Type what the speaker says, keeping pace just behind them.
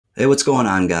Hey, what's going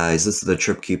on, guys? This is the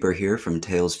Trip Keeper here from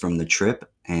Tales from the Trip,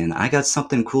 and I got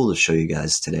something cool to show you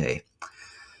guys today.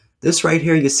 This right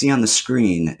here you see on the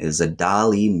screen is a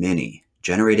DALL-E Mini,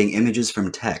 generating images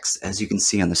from text, as you can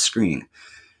see on the screen.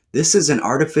 This is an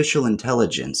artificial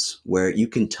intelligence where you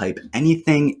can type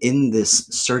anything in this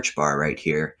search bar right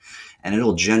here, and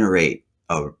it'll generate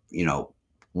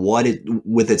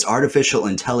with its artificial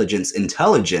intelligence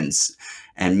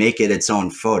and make it its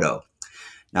own photo.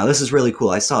 Now, this is really cool.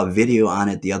 I saw a video on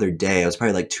it the other day. It was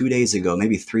probably like 2 days ago,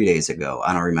 maybe 3 days ago.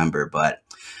 I don't remember,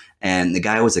 and the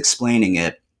guy was explaining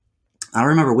it. I don't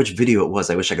remember which video it was.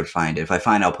 I wish I could find it. If I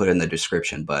find it, I'll put it in the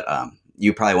description, but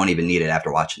you probably won't even need it after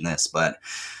watching this. But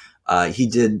he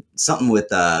did something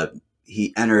with,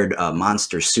 he entered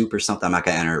Monster Soup or something. I'm not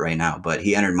going to enter it right now, but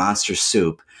he entered Monster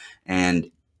Soup,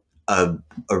 and a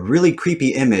really creepy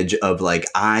image of like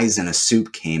eyes and a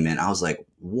soup came in. I was like,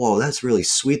 whoa, that's really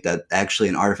sweet that actually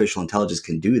an artificial intelligence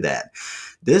can do that.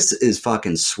 This is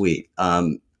fucking sweet.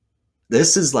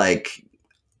 This is like,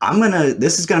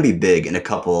 this is gonna be big in a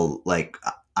couple, like,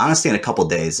 honestly, in a couple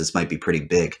days. This might be pretty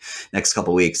big next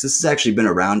couple weeks. This has actually been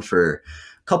around for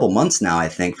a couple months now, I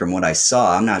think, from what I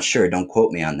saw. I'm not sure, don't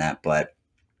quote me on that, but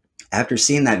after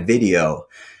seeing that video,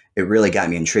 it really got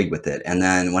me intrigued with it. And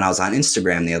then when I was on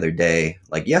Instagram the other day,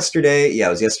 like yesterday, yeah,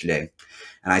 it was yesterday,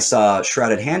 and I saw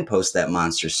Shrouded Hand post that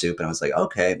Monster Soup, and I was like,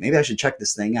 okay, maybe I should check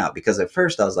this thing out. Because at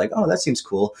first I was like, oh, that seems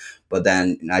cool. But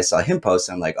then I saw him post,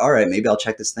 and I'm like, all right, maybe I'll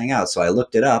check this thing out. So I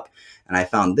looked it up, and I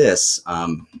found this.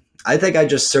 I think I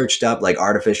just searched up like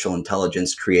artificial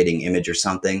intelligence creating image or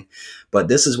something. But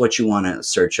this is what you want to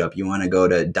search up. You want to go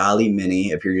to DALL-E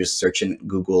Mini if you're just searching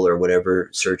Google or whatever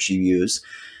search you use.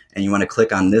 And you want to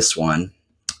click on this one,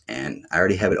 and I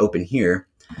already have it open here,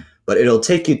 but it'll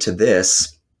take you to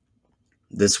this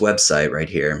website right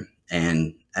here.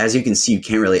 And as you can see, you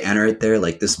can't really enter it there,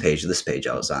 like this page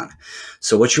I was on.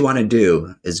 So what you want to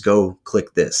do is go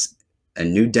click this. A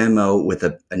new demo with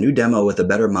a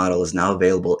better model is now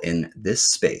available in this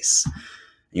space.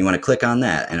 You want to click on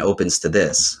that, and it opens to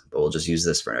this, but we'll just use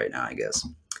this for right now, I guess.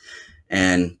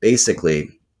 And basically,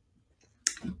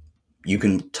 you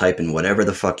can type in whatever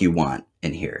the fuck you want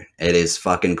in here. It is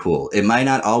fucking cool. It might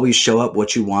not always show up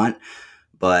what you want,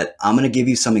 but I'm going to give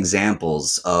you some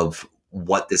examples of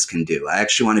what this can do. I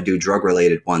actually want to do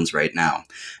drug-related ones right now.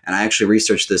 And I actually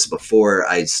researched this before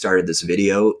I started this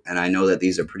video, and I know that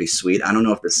these are pretty sweet. I don't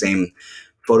know if the same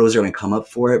photos are going to come up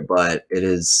for it, but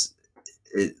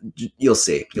you'll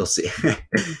see. You'll see.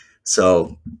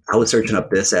 So I was searching up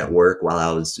this at work while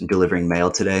I was delivering mail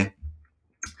today.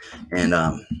 And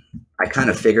I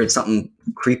kind of figured something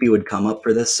creepy would come up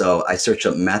for this, so I searched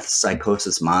up meth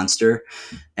psychosis monster,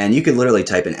 and you could literally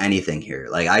type in anything here.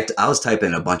 Like I was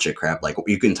typing a bunch of crap. Like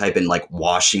you can type in like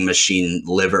washing machine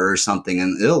liver or something,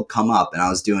 and it'll come up. And I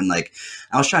was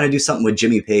trying to do something with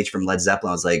Jimmy Page from Led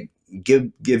Zeppelin. I was like,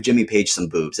 give Jimmy Page some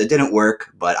boobs. It didn't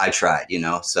work, but I tried,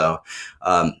 So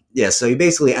yeah, so you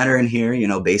basically enter in here,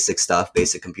 basic stuff,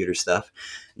 basic computer stuff.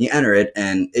 You enter it,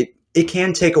 and it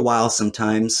can take a while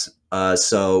sometimes.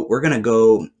 So we're going to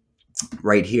go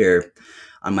right here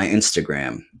on my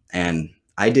Instagram, and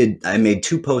I made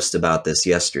 2 posts about this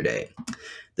yesterday.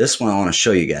 This one I want to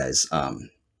show you guys.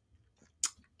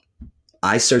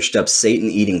 I searched up Satan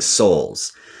eating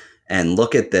souls, and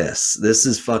look at this. This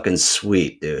is fucking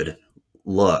sweet, dude.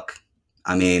 Look,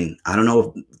 I mean, I don't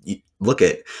know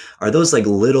are those like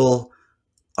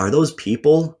are those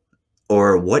people,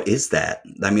 or what is that?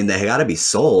 I mean, they gotta be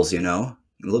souls, It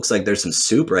looks like there's some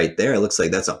soup right there. It looks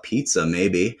like that's a pizza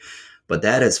maybe, but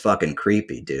that is fucking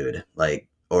creepy, dude. Like,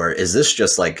 or is this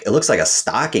just like, it looks like a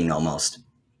stocking almost.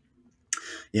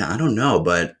 Yeah, I don't know,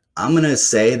 but I'm going to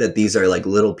say that these are like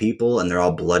little people and they're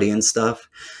all bloody and stuff.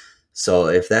 So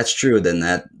if that's true,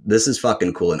 then this is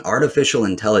fucking cool. An artificial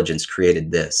intelligence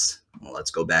created this. Well, let's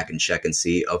go back and check and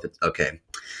see. Oh, okay.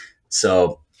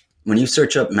 So when you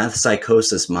search up meth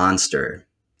psychosis monster,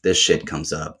 this shit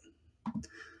comes up.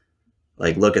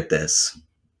 Like, look at this.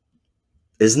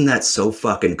 Isn't that so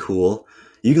fucking cool?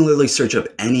 You can literally search up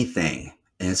anything,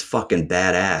 and it's fucking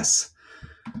badass.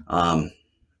 All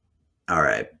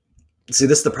right. See,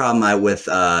 this is the problem with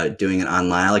doing it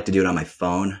online. I like to do it on my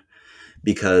phone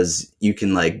because you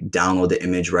can, like, download the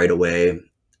image right away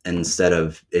instead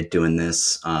of it doing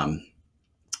this.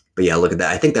 But, yeah, look at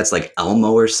that. I think that's, like,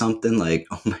 Elmo or something. Like,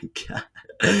 oh, my God.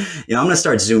 I'm going to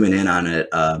start zooming in on it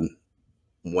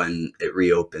when it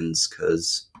reopens,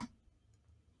 because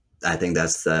I think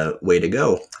that's the way to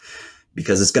go,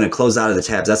 because it's going to close out of the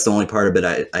tabs. That's the only part of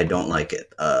it I don't like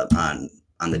it on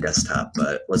the desktop.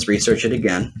 But let's research it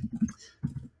again.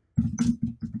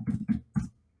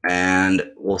 and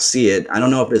we'll see it. I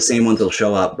don't know if the same ones will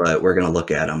show up, but we're going to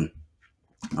look at them.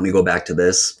 Let me go back to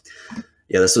this.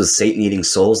 Yeah, this was Satan eating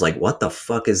souls. Like, what the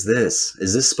fuck is this?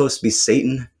 Is this supposed to be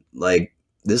Satan? Like,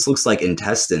 this looks like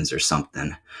intestines or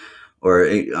something. Or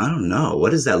I don't know.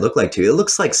 What does that look like to you? It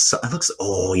looks like,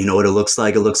 oh, you know what it looks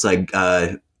like? It looks like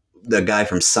the guy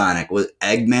from Sonic. Was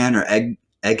Eggman or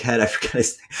Egghead? I forget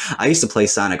his name. I used to play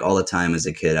Sonic all the time as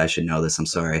a kid. I should know this. I'm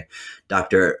sorry.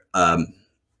 Dr.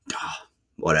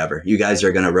 Whatever. You guys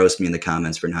are going to roast me in the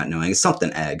comments for not knowing. It's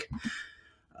something egg.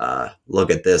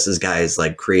 Look at this. This guy is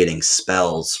like creating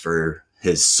spells for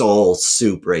his soul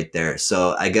soup right there.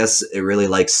 So I guess it really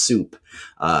likes soup.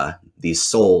 These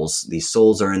souls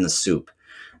are in the soup.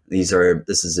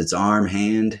 This is its arm,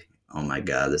 hand. Oh my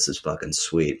God, this is fucking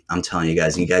sweet. I'm telling you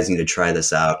guys need to try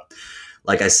this out.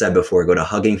 Like I said before, go to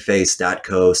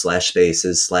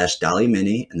huggingface.co/spaces/DALL-E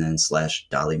mini and then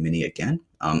 /DALL-E mini again.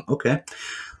 Okay.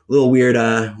 Little weird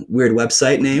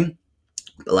website name.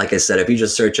 But like I said, if you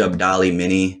just search up DALL-E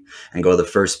mini and go to the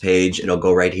first page, it'll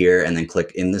go right here and then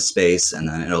click in the space and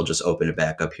then it'll just open it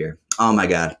back up here. Oh my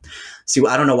God. See,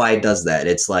 I don't know why it does that.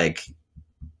 It's like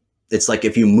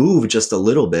if you move just a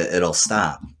little bit, it'll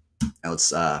stop. I'm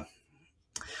just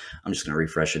going to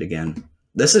refresh it again.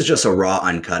 This is just a raw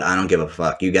uncut. I don't give a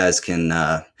fuck. You guys can,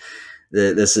 I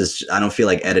don't feel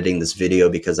like editing this video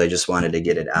because I just wanted to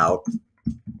get it out.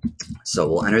 So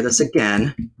we'll enter this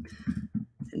again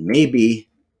and maybe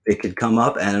it could come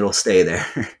up and it'll stay there.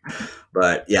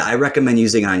 But yeah, I recommend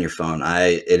using it on your phone.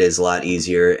 It is a lot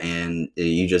easier and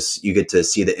you get to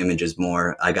see the images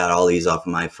more. I got all these off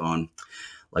of my phone.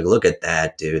 Like, look at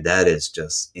that, dude. That is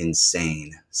just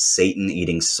insane. Satan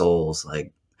eating souls.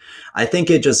 Like, I think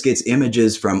it just gets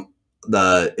images from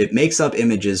it makes up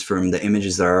images from the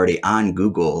images that are already on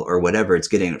Google or whatever it's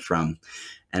getting it from.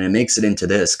 And it makes it into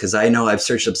this. Cause I know I've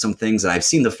searched up some things and I've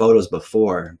seen the photos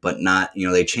before, but not,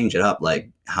 they change it up like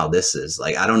how this is.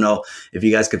 Like, I don't know if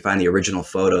you guys could find the original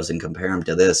photos and compare them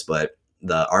to this, but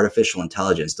the artificial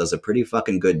intelligence does a pretty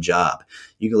fucking good job.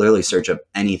 You can literally search up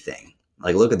anything.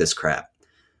 Like, look at this crap.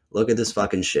 Look at this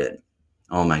fucking shit.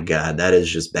 Oh my God. That is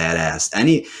just badass.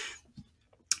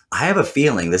 I have a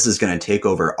feeling this is going to take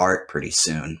over art pretty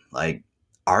soon. Like,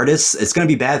 artists, it's going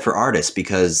to be bad for artists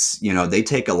because, they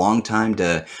take a long time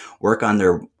to work on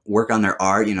their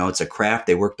art. It's a craft.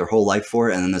 They work their whole life for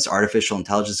it. And then this artificial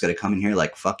intelligence is going to come in here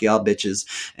like, fuck y'all bitches.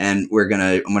 And I'm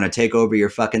going to take over your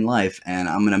fucking life and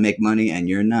I'm going to make money and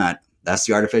you're not. That's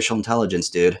the artificial intelligence,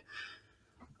 dude.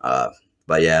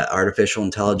 But yeah, artificial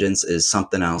intelligence is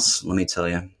something else. Let me tell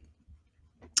you.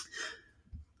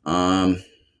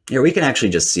 Yeah, we can actually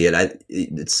just see it.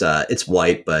 It's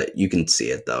white, but you can see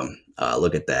it though.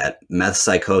 Look at that. Meth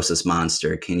psychosis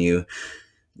monster.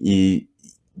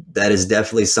 That is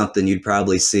definitely something you'd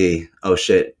probably see. Oh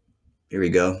shit. Here we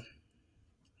go.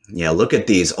 Yeah, look at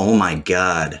these. Oh my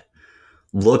God.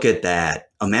 Look at that.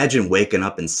 Imagine waking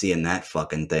up and seeing that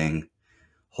fucking thing.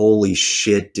 Holy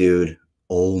shit, dude.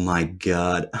 Oh my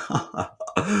God.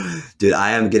 Dude,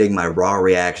 I am getting my raw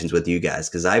reactions with you guys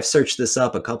because I've searched this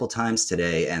up a couple times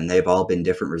today and they've all been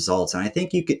different results. And I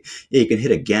think you can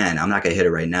hit again. I'm not going to hit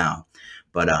it right now,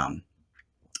 but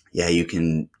yeah, you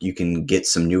can get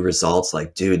some new results.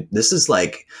 Like, dude, this is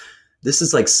like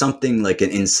something like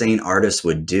an insane artist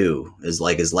would do, is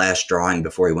like his last drawing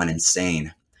before he went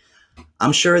insane.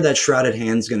 I'm sure that Shrouded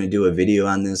Hand's going to do a video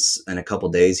on this in a couple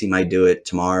days. He might do it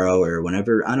tomorrow or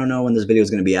whenever. I don't know when this video is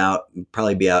going to be out. It'll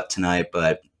probably be out tonight,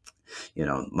 but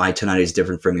my tonight is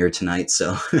different from your tonight.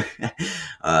 So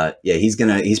yeah, he's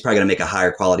probably gonna make a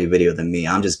higher quality video than me.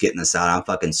 I'm just getting this out. I'm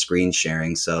fucking screen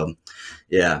sharing. So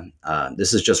yeah,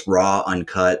 this is just raw,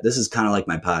 uncut. This is kind of like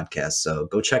my podcast. So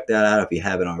go check that out if you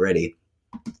haven't already.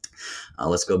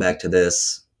 Let's go back to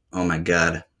this. Oh my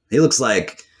God. He looks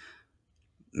like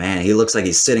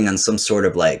he's sitting on some sort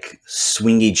of like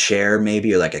swingy chair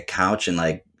maybe, or like a couch, and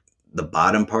like the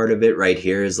bottom part of it right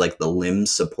here is like the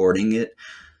limbs supporting it.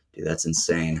 Dude, that's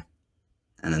insane.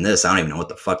 And then this, I don't even know what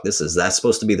the fuck this is. That's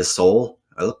supposed to be the soul?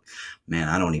 Man,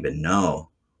 I don't even know.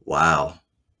 Wow.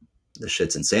 This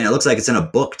shit's insane. It looks like it's in a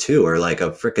book too, or like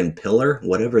a freaking pillar,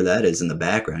 whatever that is in the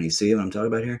background. You see what I'm talking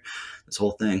about here? This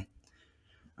whole thing.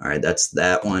 All right, that's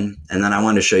that one. And then I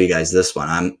wanted to show you guys this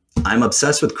one. I'm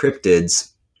obsessed with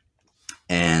cryptids,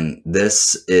 and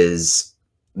this is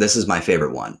my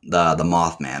favorite one, the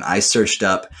Mothman. I searched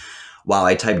up. Wow,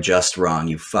 I typed just wrong,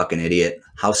 you fucking idiot.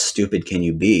 How stupid can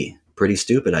you be? Pretty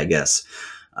stupid, I guess.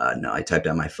 No, I typed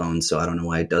on my phone, so I don't know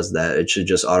why it does that. It should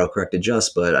just autocorrect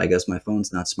adjust, but I guess my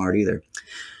phone's not smart either.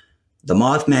 The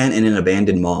Mothman in an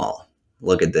abandoned mall.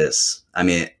 Look at this. I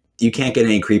mean, you can't get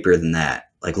any creepier than that.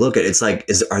 Like, look at it's like,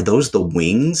 are those the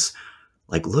wings?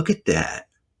 Like, look at that.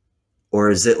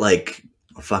 Or is it like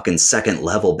a fucking second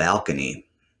level balcony?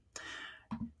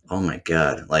 Oh my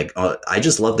God. Like, I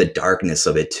just love the darkness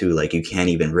of it too. Like, you can't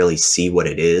even really see what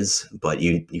it is, but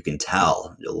you can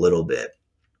tell a little bit.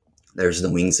 There's the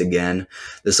wings again.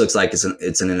 This looks like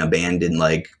it's in an abandoned,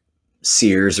 like,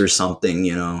 Sears or something,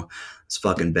 you know? It's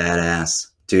fucking badass.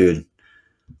 Dude,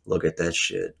 look at that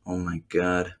shit. Oh my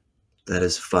God. That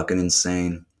is fucking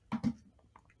insane.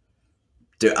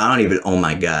 Dude, I don't even, oh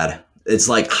my God. It's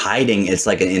like hiding. It's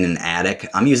like in an attic.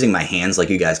 I'm using my hands, like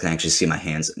you guys can actually see my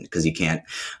hands because you can't.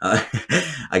 I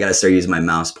gotta start using my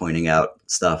mouse pointing out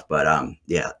stuff. But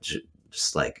yeah,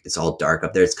 just like it's all dark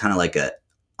up there. It's kind of like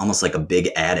almost like a big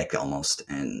attic almost,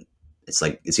 and it's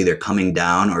like it's either coming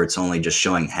down or it's only just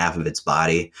showing half of its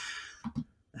body.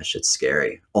 That shit's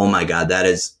scary. Oh my God, that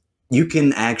is. You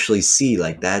can actually see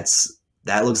like that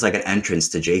looks like an entrance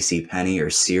to JCPenney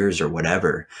or Sears or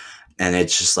whatever. And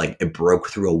it's just like it broke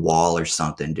through a wall or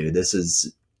something, dude. This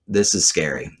is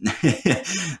scary.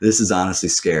 This is honestly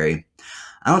scary.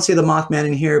 I don't see the Mothman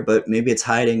in here, but maybe it's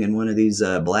hiding in one of these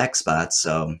black spots.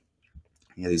 So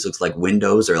yeah, these looks like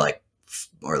windows or like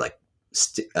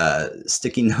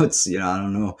sticky notes. You know, I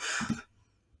don't know.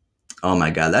 Oh my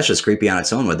God, that's just creepy on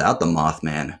its own without the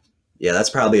Mothman. Yeah,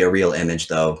 that's probably a real image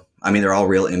though. I mean, they're all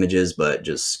real images, but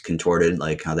just contorted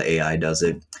like how the AI does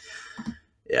it.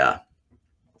 Yeah.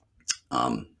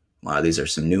 Wow, these are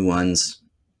some new ones.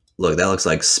 Look, that looks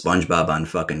like SpongeBob on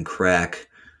fucking crack.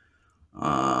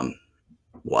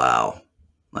 Wow.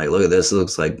 Like, look at this. It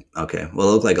looks like, okay, well,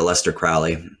 it looks like a Lester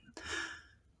Crowley.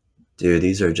 Dude,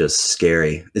 these are just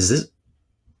scary. Is this,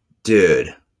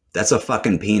 dude, that's a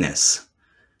fucking penis.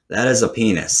 That is a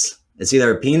penis. It's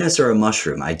either a penis or a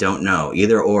mushroom. I don't know.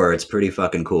 Either or, it's pretty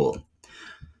fucking cool.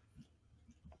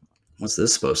 What's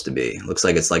this supposed to be? Looks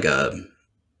like it's like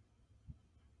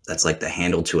that's like the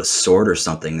handle to a sword or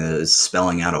something that is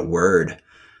spelling out a word.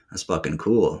 That's fucking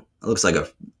cool. It looks like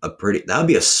a pretty, that would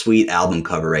be a sweet album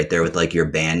cover right there with like your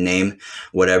band name,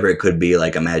 whatever it could be.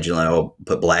 Like imagine, like, I'll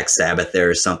put Black Sabbath there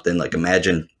or something. Like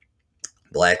imagine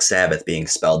Black Sabbath being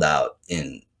spelled out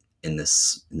in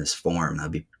this form.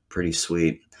 That'd be pretty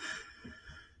sweet.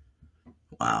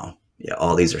 Wow. Yeah,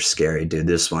 all these are scary, dude.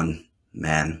 This one,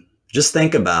 man. Just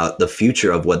think about the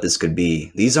future of what this could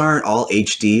be. These aren't all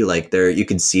HD. Like you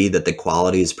can see that the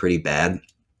quality is pretty bad,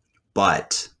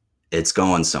 but it's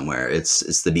going somewhere.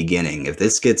 It's the beginning.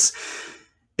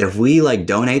 If we like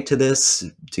donate to this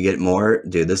to get more,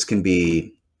 dude, this can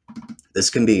be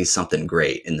something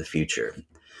great in the future.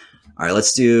 All right,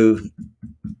 let's do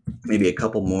maybe a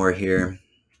couple more here.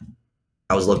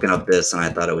 I was looking up this and I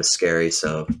thought it was scary,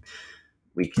 so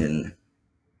we can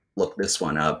look this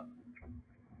one up.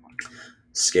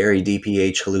 Scary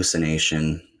DPH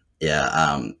hallucination.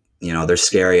 Yeah, you know, they're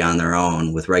scary on their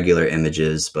own with regular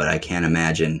images, but I can't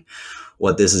imagine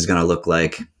what this is going to look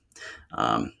like.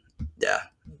 Yeah.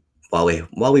 While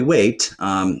we wait,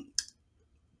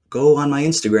 go on my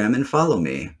Instagram and follow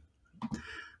me.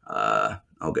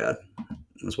 Oh God,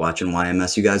 I was watching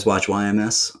YMS. You guys watch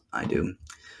YMS? I do.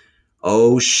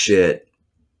 Oh shit.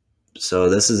 So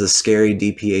this is a scary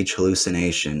DPH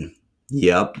hallucination.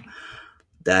 Yep.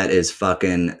 That is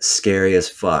fucking scary as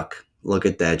fuck. Look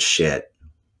at that shit.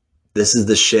 This is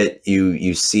the shit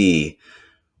you see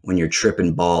when you're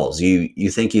tripping balls. You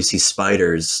think you see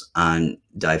spiders on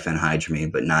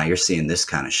diphenhydramine, but nah, you're seeing this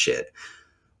kind of shit.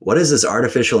 What has this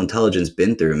artificial intelligence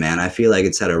been through, man? I feel like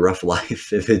it's had a rough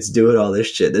life if it's doing all this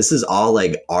shit. This is all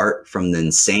like art from the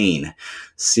insane.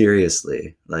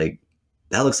 Seriously. Like,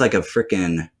 that looks like a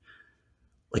freaking,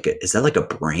 is that like a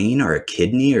brain or a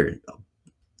kidney or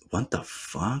what the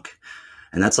fuck?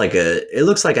 And that's like it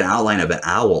looks like an outline of an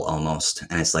owl almost.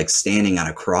 And it's like standing on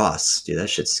a cross. Dude, that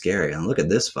shit's scary. And look at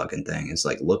this fucking thing. It's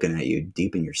like looking at you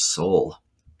deep in your soul.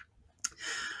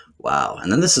 Wow. And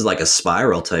then this is like a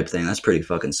spiral type thing. That's pretty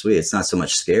fucking sweet. It's not so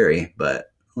much scary,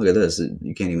 but look at this.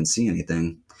 You can't even see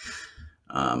anything.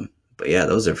 But yeah,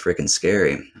 those are freaking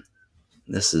scary.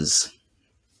 This is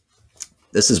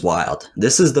wild.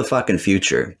 This is the fucking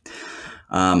future.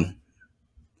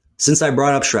 Since I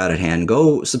brought up Shrouded Hand,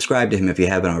 go subscribe to him if you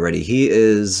haven't already. He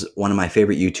is one of my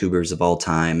favorite YouTubers of all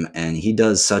time, and he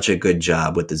does such a good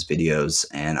job with his videos.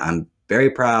 And I'm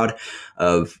very proud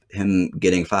of him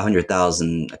getting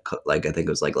 500,000, like I think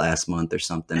it was like last month or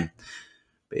something.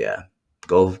 But yeah,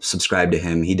 go subscribe to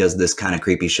him. He does this kind of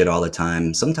creepy shit all the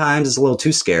time. Sometimes it's a little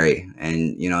too scary,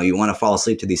 and you know, you want to fall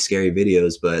asleep to these scary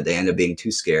videos, but they end up being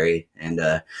too scary. And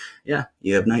yeah,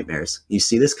 you have nightmares. You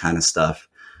see this kind of stuff.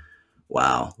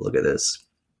 Wow, look at this.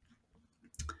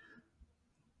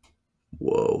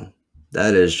 Whoa,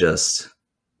 that is just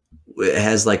It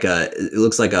has like it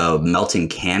looks like a melting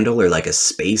candle or like a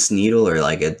space needle or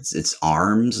like its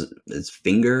arms, its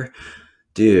finger.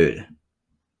 Dude,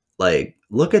 like,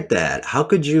 look at that. How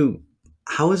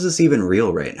is this even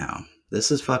real right now?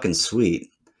 This is fucking sweet.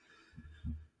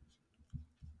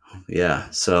 Yeah,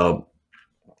 so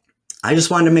I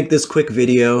just wanted to make this quick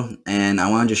video and I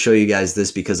wanted to show you guys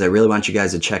this because I really want you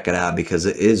guys to check it out because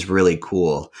it is really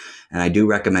cool and I do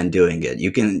recommend doing it.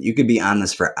 You could be on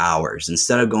this for hours.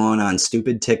 Instead of going on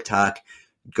stupid TikTok,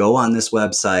 go on this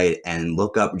website and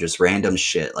look up just random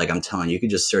shit. Like I'm telling you, you could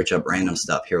just search up random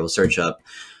stuff. Here, we'll search up,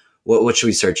 what should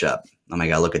we search up? Oh my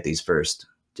God, look at these first.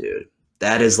 Dude,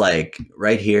 that is like,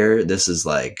 right here, this is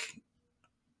like,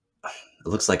 it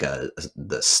looks like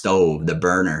the stove, the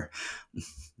burner.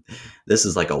 This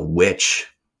is like a witch.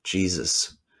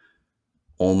 Jesus.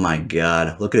 Oh my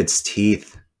God. Look at its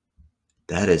teeth.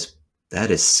 That is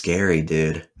scary,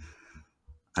 dude.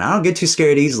 And I don't get too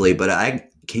scared easily, but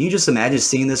can you just imagine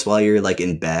seeing this while you're like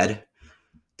in bed?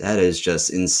 That is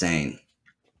just insane.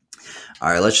 All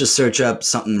right, let's just search up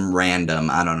something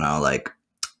random. I don't know, like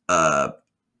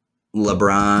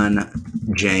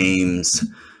LeBron James.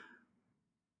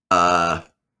 I'm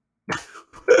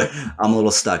a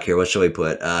little stuck here. What should we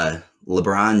put?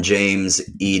 LeBron James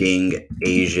eating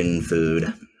Asian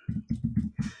food.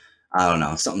 I don't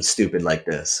know, something stupid like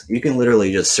this. You can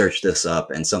literally just search this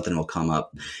up and something will come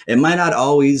up. It might not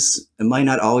always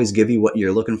give you what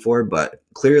you're looking for, but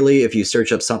clearly if you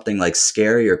search up something like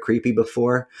scary or creepy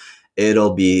before,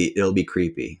 it'll be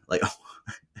creepy. Like,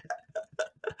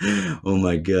 oh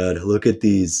my God, look at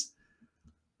these.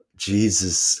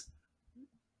 Jesus.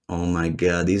 Oh my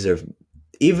God, these are,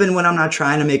 even when I'm not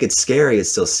trying to make it scary,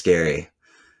 it's still scary.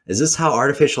 Is this how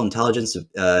artificial intelligence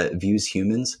views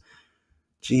humans?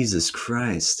 Jesus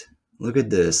Christ. Look at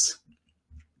this.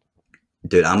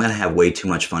 Dude, I'm going to have way too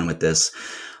much fun with this.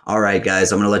 All right,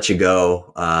 guys, I'm going to let you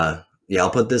go. Yeah,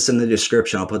 I'll put this in the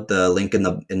description. I'll put the link in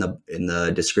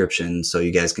the description so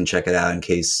you guys can check it out in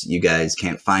case you guys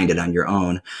can't find it on your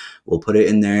own. We'll put it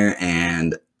in there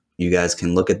and you guys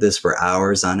can look at this for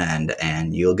hours on end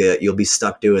and you'll be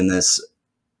stuck doing this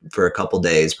for a couple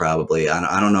days probably.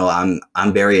 I don't know.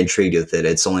 I'm very intrigued with it.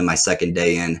 It's only my second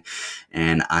day in,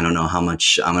 and I don't know how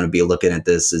much I'm going to be looking at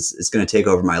this. It's going to take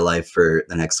over my life for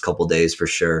the next couple days for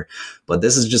sure. But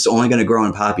this is just only going to grow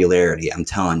in popularity. I'm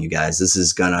telling you guys, this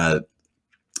is gonna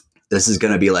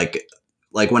be like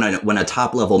when a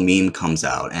top level meme comes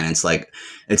out and it's like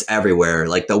it's everywhere,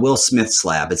 like the Will Smith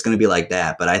slap. It's going to be like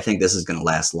that, but I think this is going to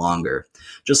last longer.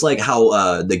 Just like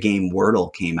how the game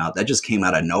Wordle came out, that just came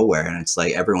out of nowhere, and it's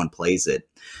like everyone plays it.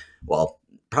 Well,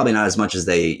 probably not as much as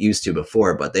they used to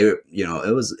before, but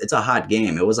it's a hot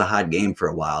game. It was a hot game for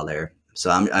a while there.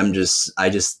 So I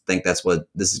just think that's what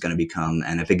this is going to become,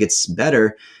 and if it gets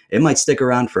better, it might stick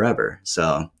around forever.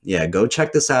 So yeah, go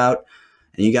check this out.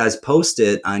 And you guys post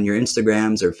it on your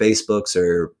Instagrams or Facebooks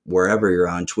or wherever you're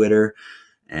on, Twitter,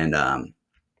 and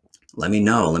let me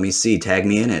know. Let me see. Tag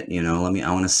me in it.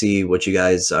 I want to see what you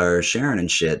guys are sharing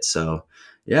and shit. So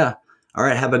yeah. All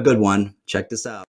right. Have a good one. Check this out.